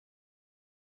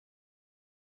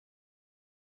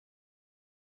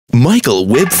Michael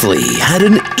Wipfli had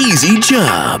an easy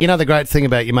job. You know the great thing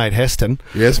about your mate Heston?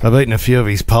 Yes. I've eaten a few of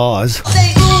his pies.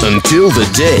 Until the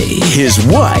day his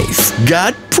wife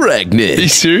got pregnant. Are you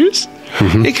serious?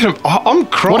 I'm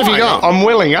crying. What have you got? I'm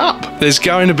welling up. There's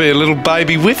going to be a little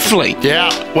baby Wipfli. Yeah,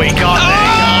 we got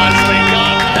there, guys. We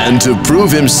got. And to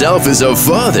prove himself as a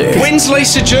father, When's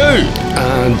Lisa due?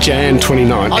 Jan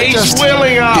 29. He's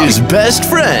welling up. his best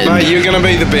friend Mate, you're going to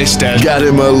be the best dad. got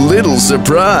him a little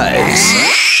surprise.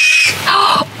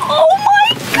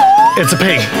 It's a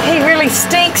pig. He really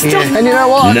stinks. And you know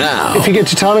what? Now, If you get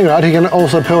your timing right, he can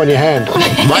also poo on your hand.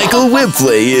 Michael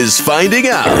Wipfli is finding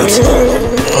out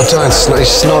Oh, don't he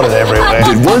snorted everywhere.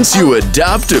 that once you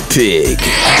adopt a pig,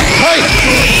 Hey,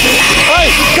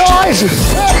 guys!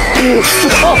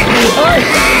 Stop! Hey.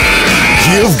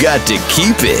 you've got to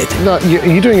keep it. No,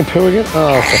 are you doing a poo again?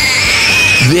 Oh, okay.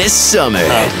 This summer,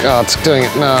 God, it's doing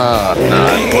it. No.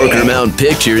 Porker Mount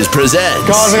Pictures presents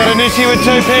Guys, I got an issue with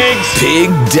two pigs. Pig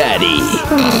Daddy.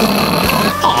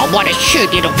 Oh, what a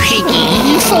cute little piggy.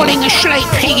 You falling asleep,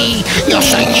 piggy. You're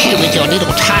so cute with your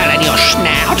little tail and your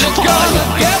snout.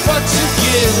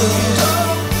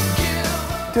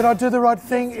 Did I do the right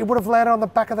thing? It would have landed on the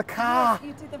back of the car.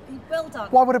 You did well done.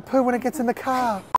 Why would it poo when it gets in the car?